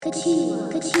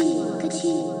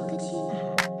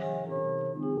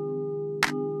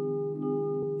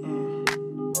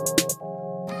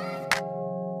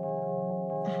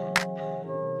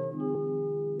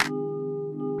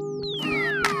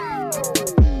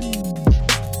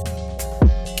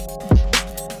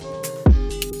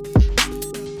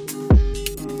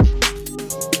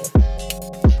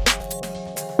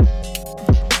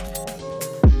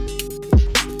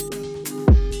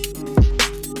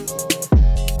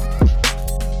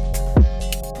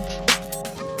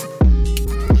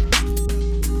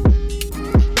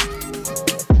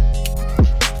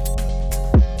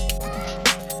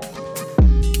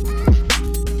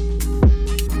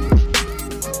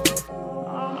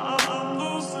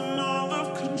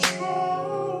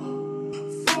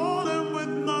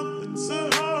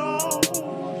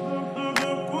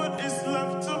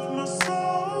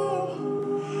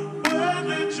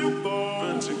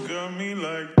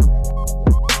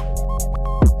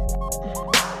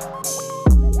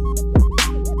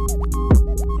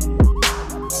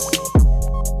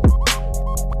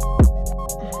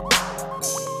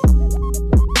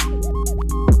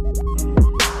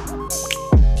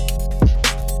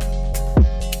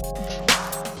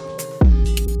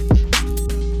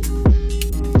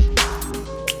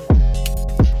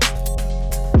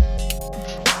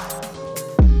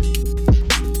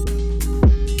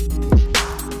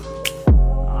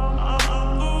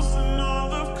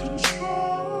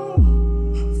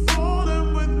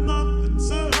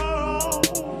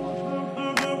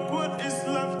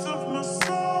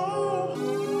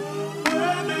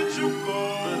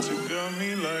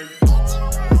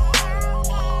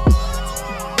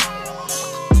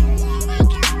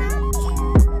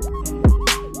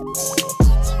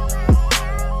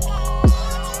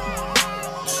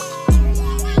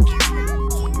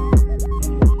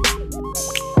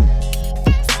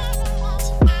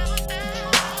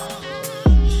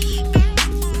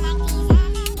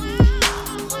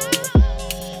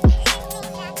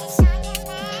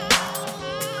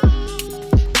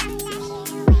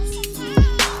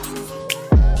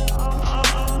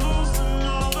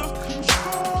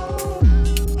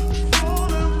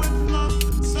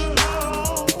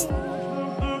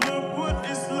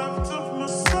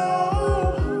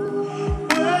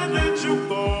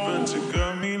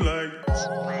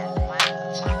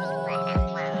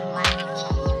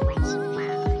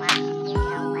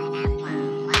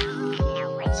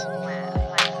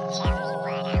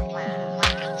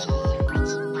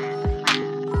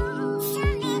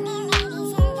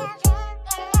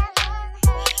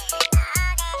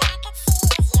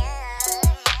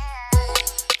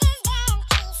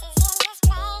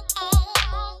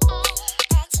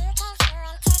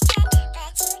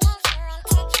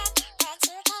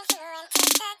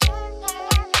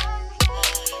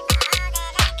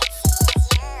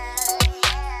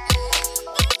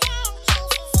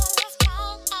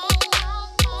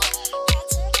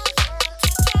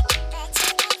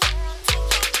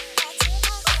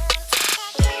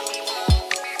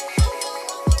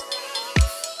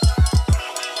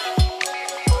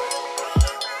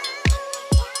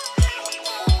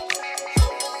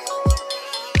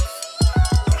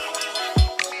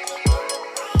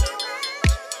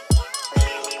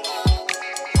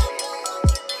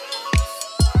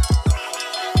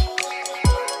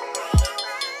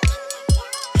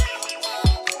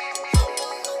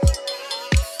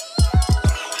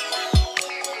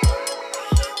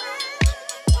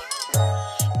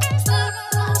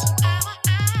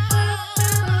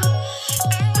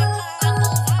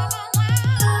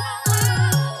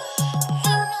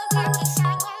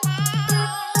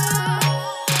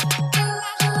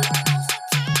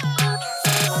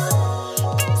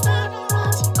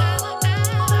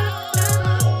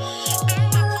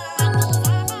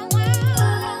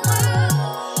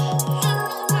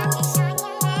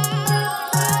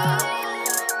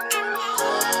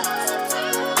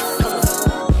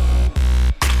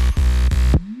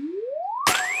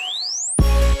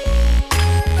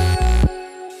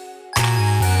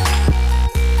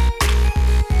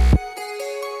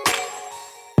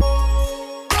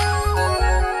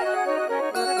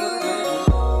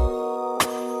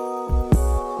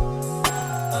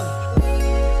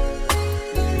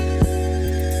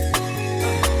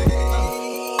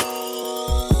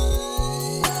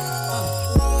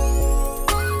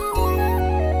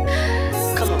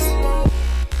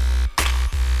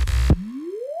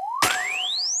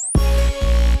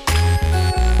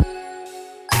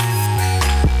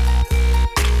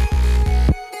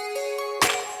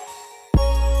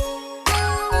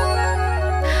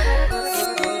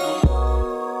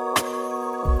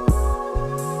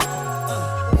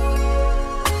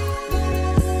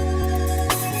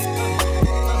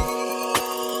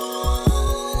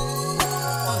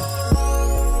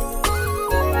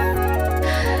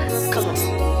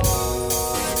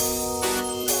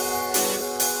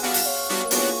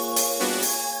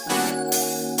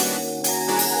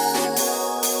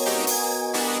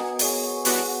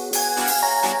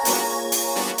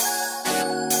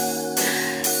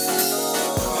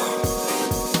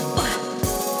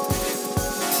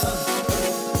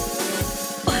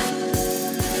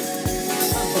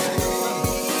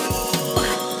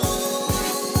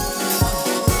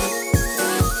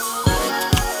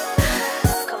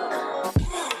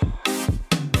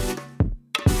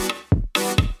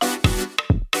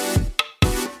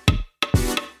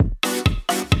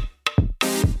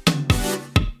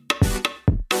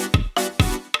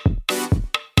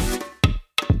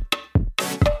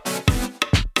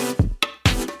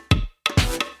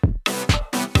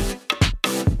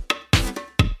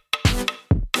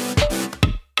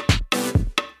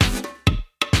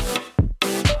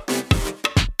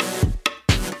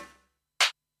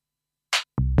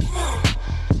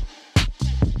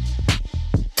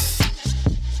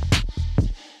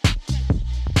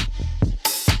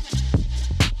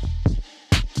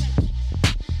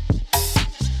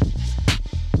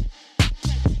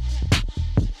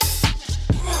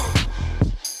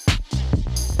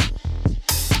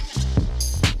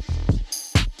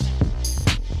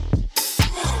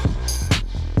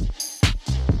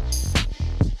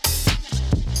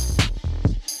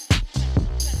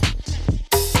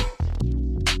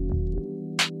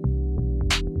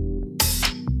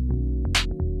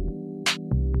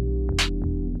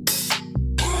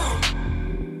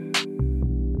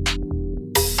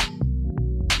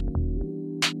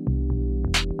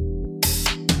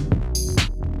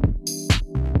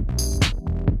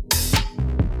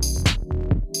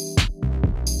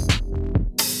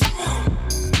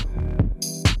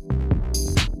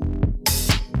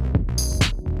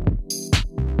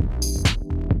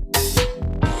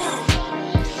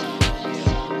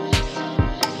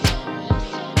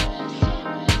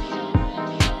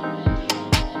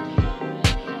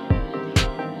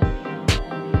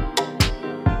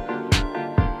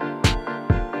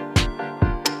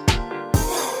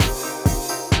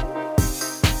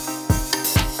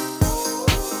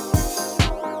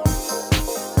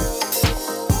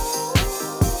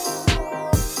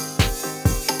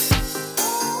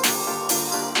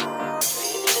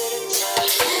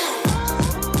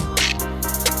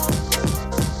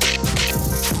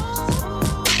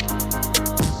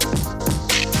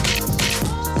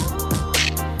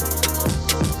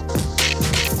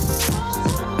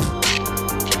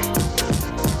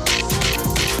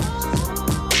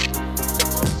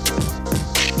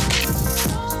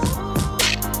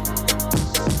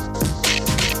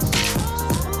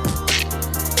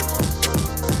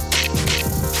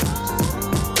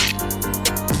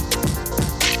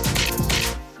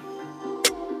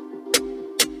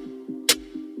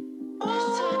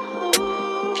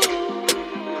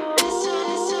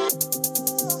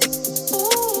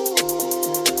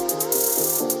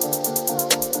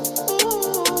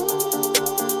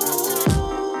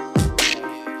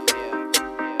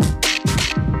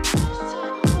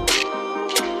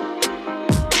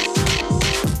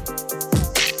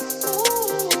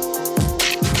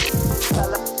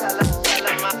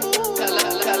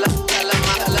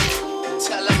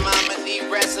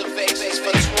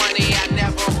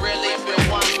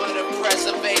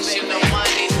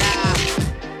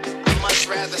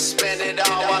rather spend it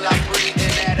all while I'm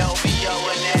breathing that OVO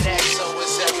and that XO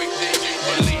is everything you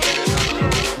believe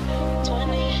in.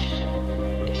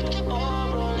 20, if the ball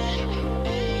rolling,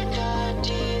 big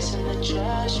IDs in the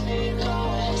trash, we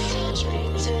going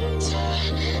straight to the top.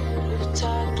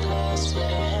 Rooftop clubs with a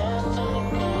handful of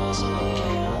girls,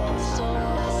 making all so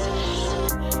nice.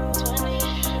 20,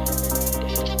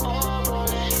 if the ball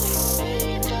rolling,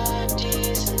 big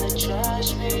IDs in the trash,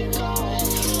 we going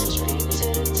straight to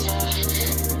the top.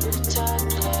 Rooftop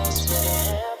clubs with a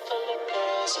handful of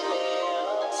girls, making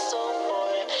all so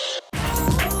boring.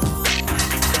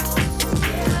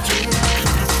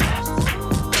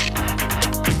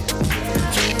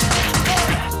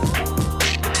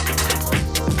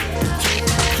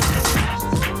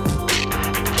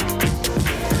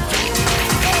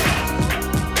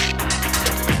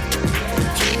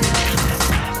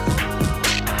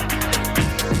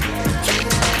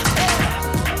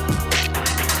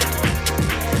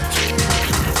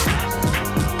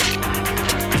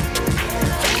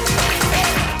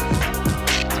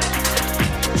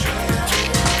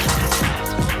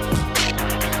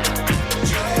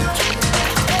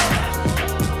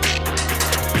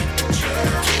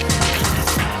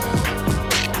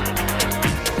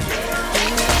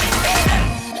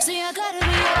 See, I gotta be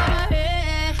out of my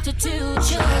head to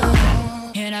toot you.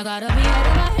 And I gotta be out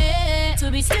of my head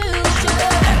to be still you.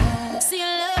 See,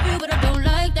 I love you, but I don't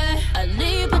like that. I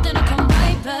leave, but then I come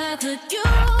right back to you.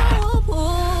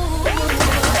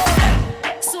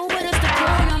 So what is the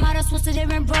point? I might as well sit here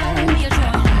and roll me a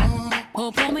joint.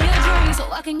 Or pour me a drink so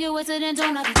I can get with it and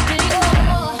don't have to think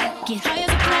more. Get high as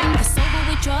a plane, cause sober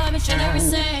we drive and shit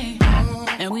everything.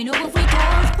 And we know if we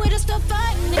don't, we just stop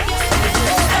fighting again.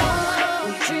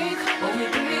 We drink, or we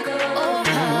drink, oh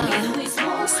my. We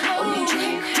smoke, or we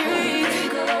drink,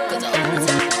 cause all the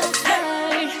time I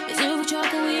fight is every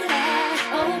chocolate we had,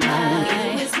 oh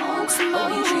my. We smoke, or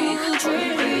we drink,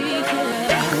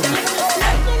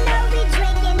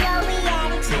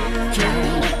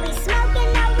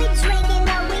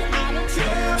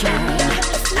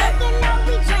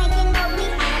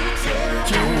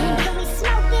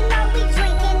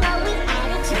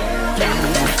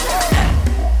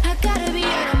 I gotta be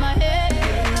out of my head.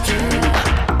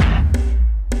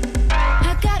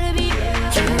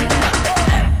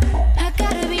 I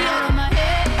gotta be out of my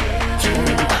head.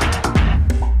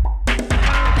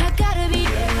 I gotta be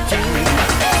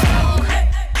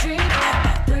drink,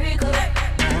 break up.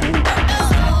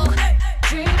 Oh,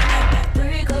 drink,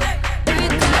 break up.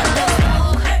 Break up.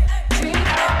 Drink,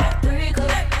 break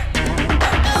up.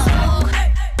 Oh,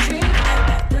 drink,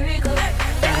 break up.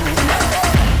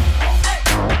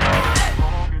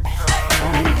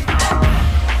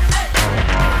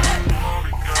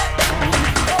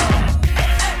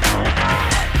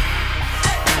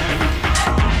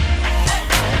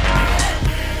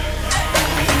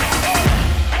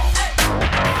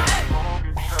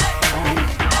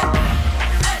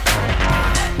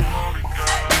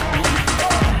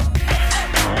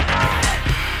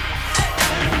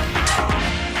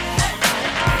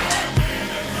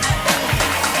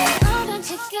 All that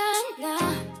you got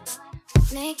now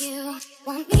make you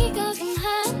want me 'cause I'm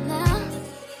hot now.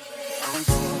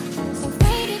 So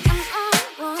baby, I'm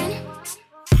on one.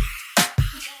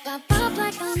 Pop up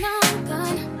like a long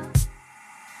gun.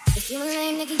 If you a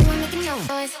lame nigga, you ain't making no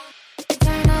noise.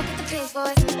 Turn up with the big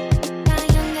boys. Kinda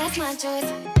young, that's my choice.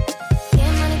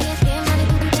 Get money,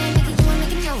 lame nigga, you ain't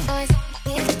making no noise.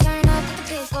 Turn up with the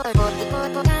big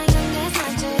boys. Kinda young, that's my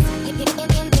choice. Get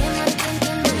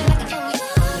money, like a king.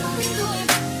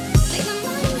 Like the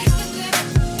money, make it grip.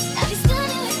 I be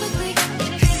stunning like a brick.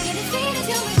 Get it faded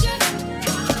till we drip.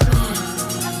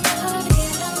 I love to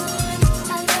get on.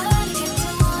 I love to get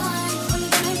to one. When the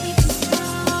drink be too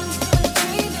strong. When the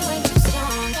drink be way too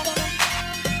strong.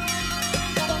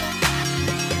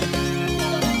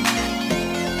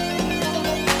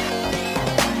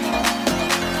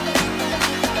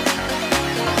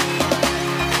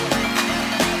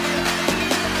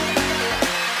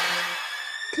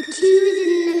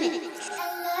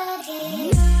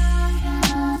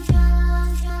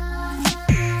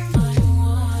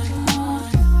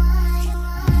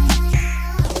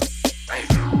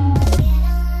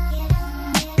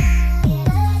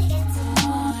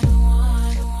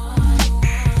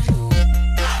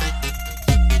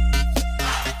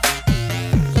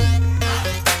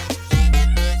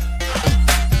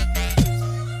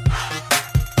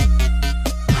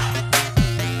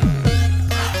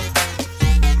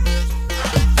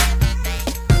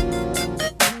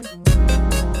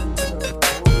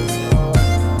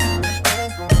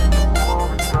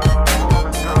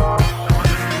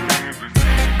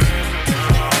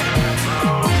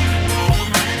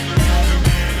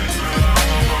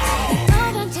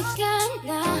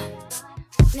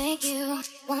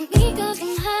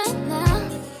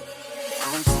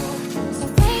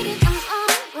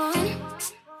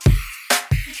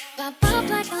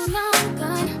 long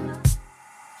gun.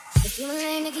 If you a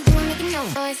lame nigga, you ain't making no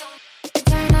noise.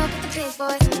 Turn up with the big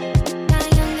boys. Die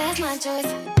young, that's my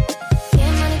choice.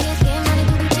 Get money, do the thing,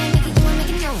 nigga, you ain't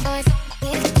making no noise.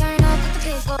 Yeah, turn up with the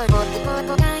big boys.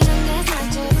 Die young, that's my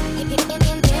choice. Get money,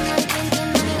 like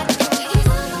a boy. It's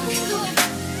all on the floor.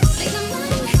 Make my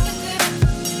money like a girl.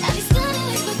 I'll be stunning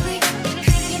like a freak.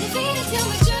 Get it faded till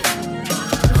we jerk.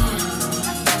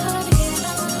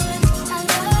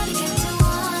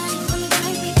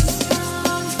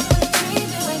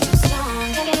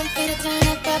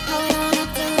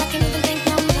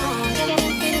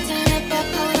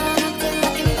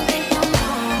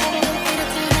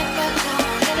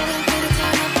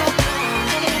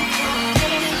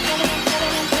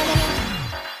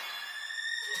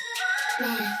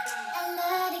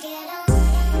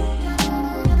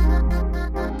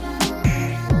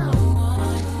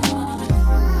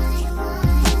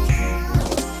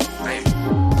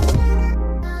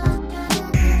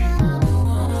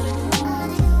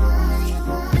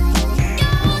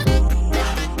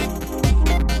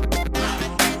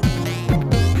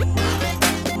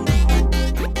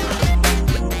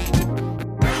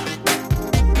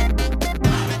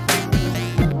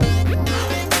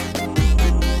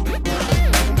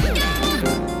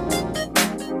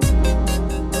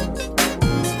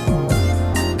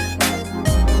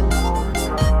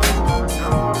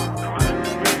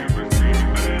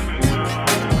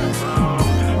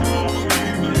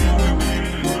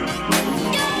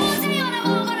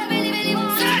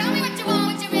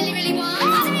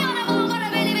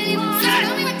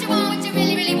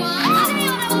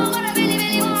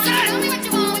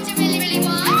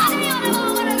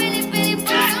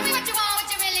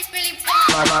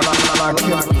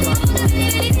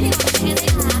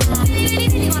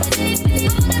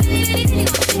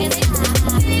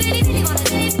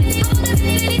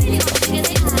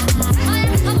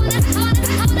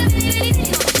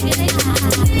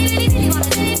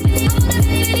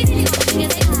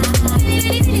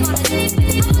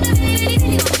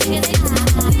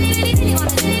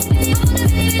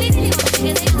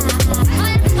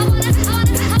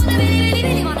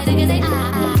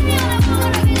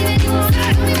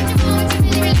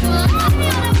 Really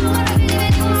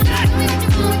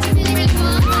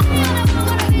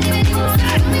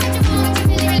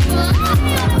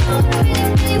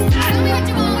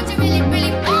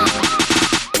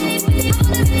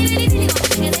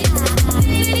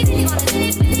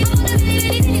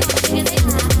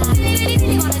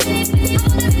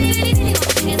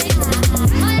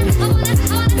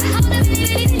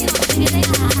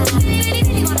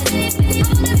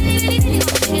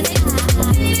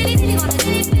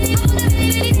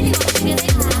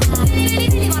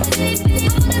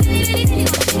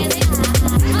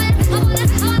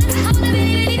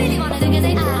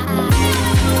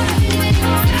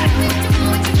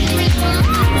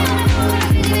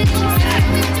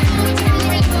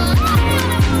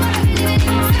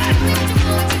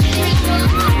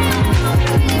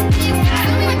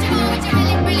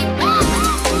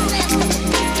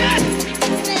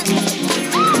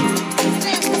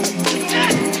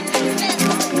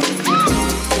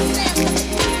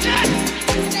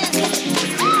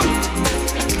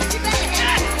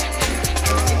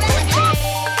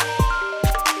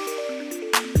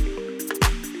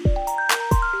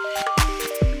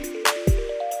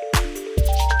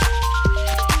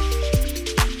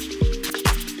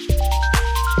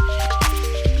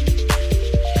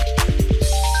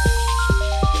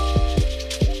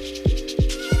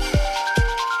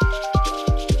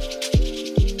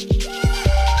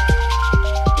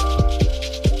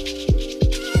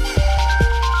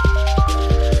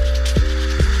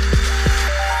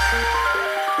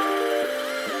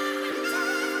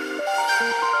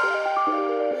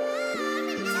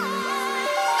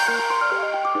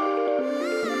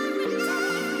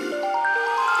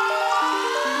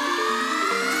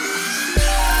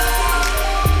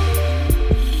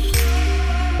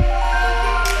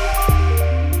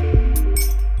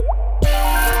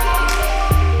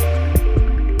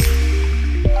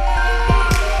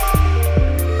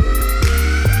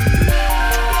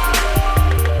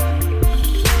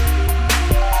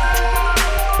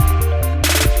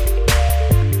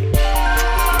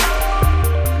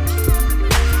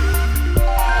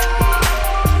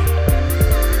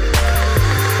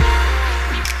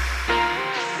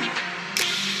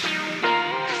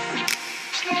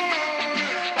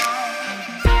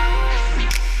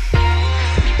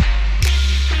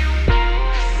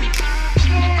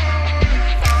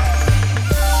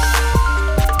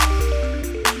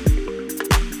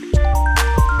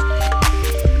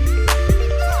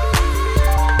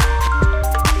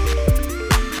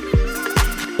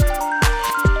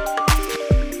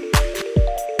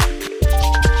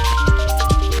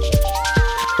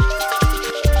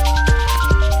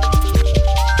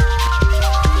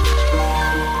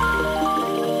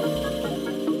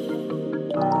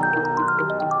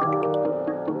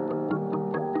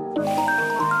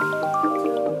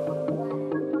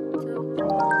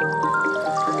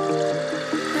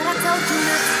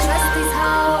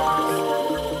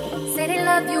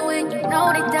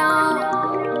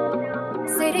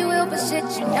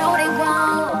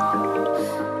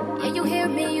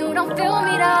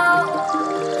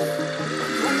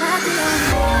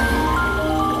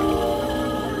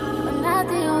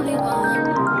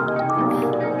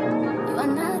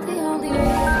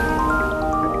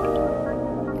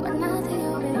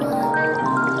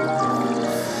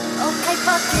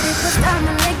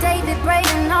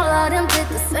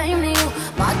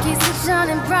Sean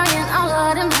and Brian, all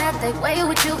of them had their way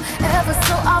with you. Ever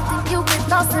so often you get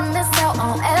lost and miss out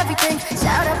on everything.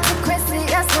 Shout out to Chrissy,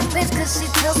 that's a bitch, cause she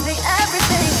tells me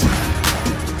everything.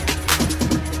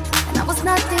 And I was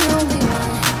not the only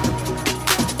one.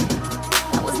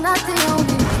 I was not the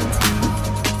only one.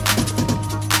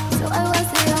 So I was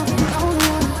the only one.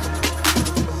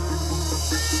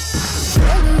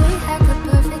 Really, we had the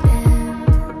perfect end.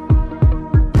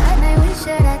 That night we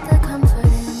shared at the comfort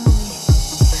and we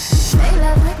made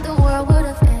love like the world would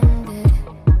have ended.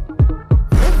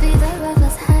 If either of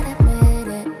us had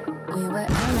admitted we were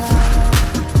in love.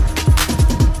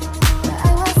 But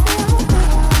I was the only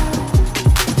one.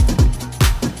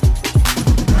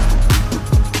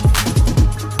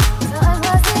 So I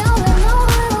was the only one.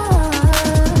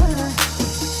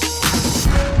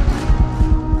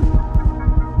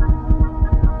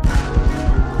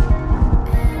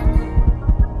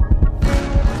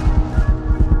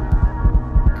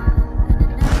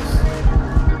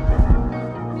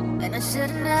 And I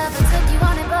should've never took you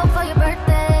on a boat for your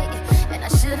birthday. And I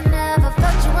should've never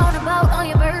fucked you on a boat on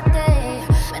your birthday.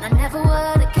 And I never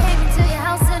would've came into your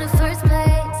house in the first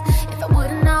place. If I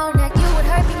would've known that you would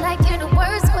hurt me like in the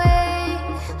worst way.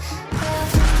 Yeah.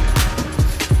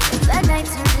 That night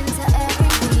turned into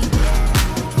every weekend.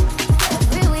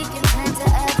 Every weekend turned to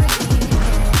every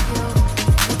weekend. You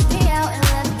took me out and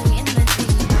left me in the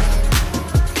deep end.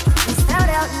 We found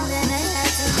out and then I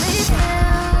had to leave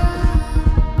him.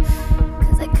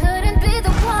 Cause I couldn't be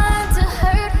the one to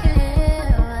hurt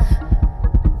him.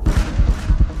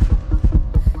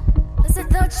 Cause I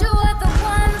thought you were the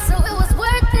one, so it was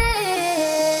worth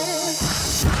it.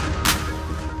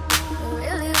 But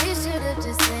really, we should have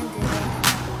just ended it.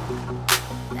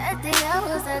 That day I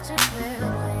was at your crib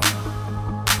when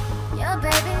your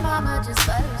baby mama just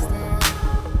burst in.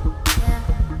 Yeah.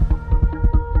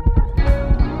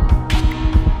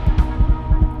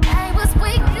 I was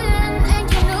weak then and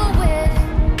you knew it.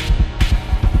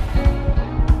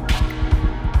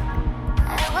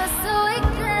 I was so weak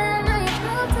then, now you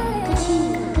felt it.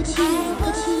 I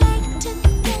would like to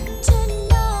get to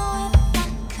know if I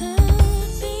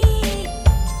could be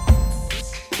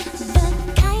the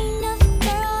kind of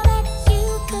girl that you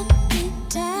could be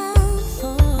down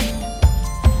for.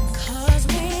 'Cause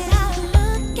when I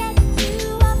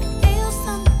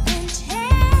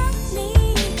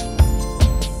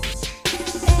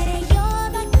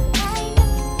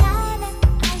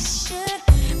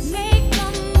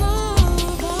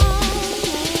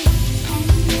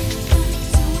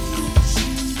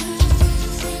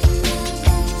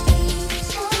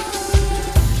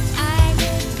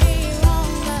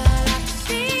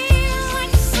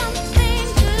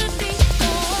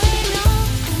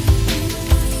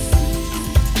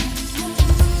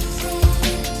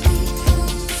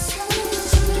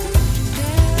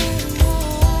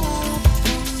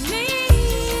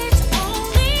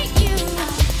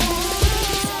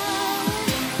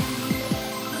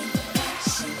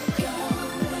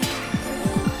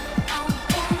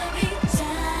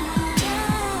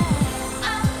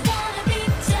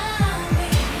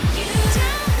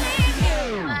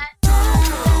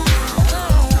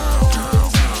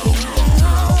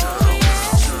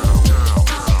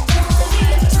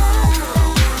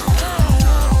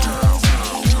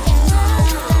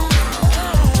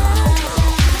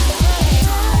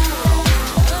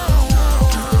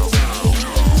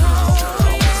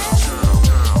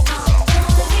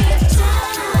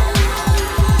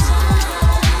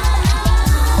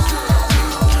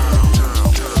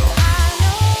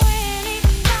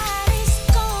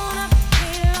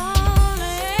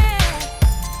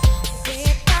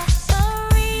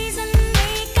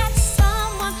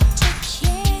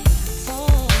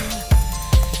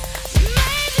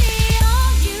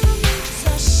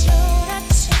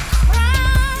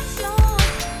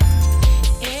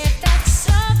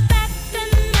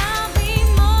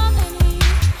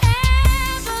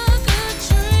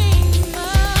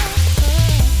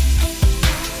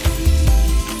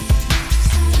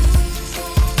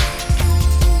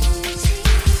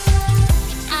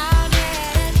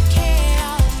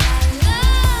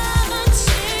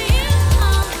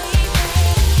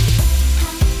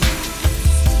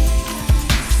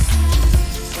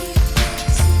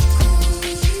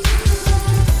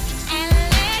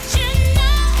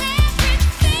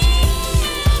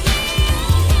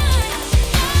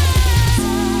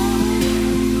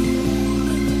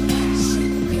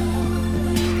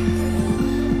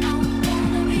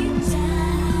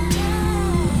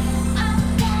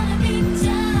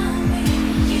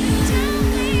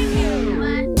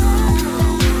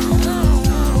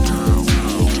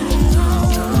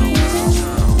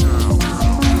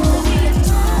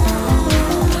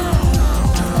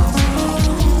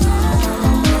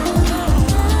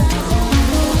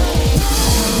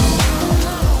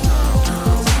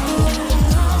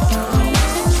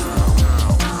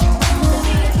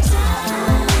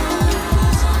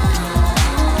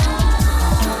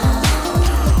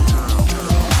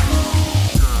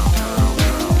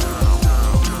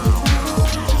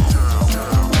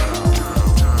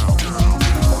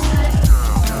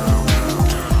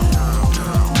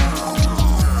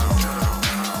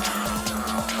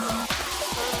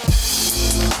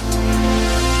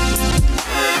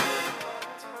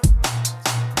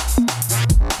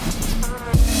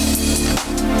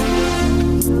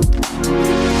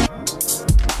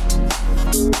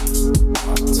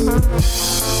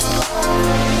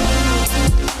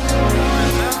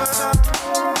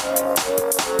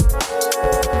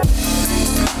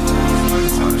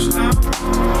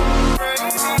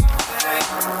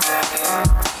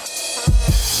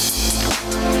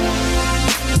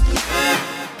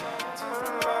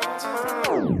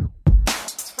What?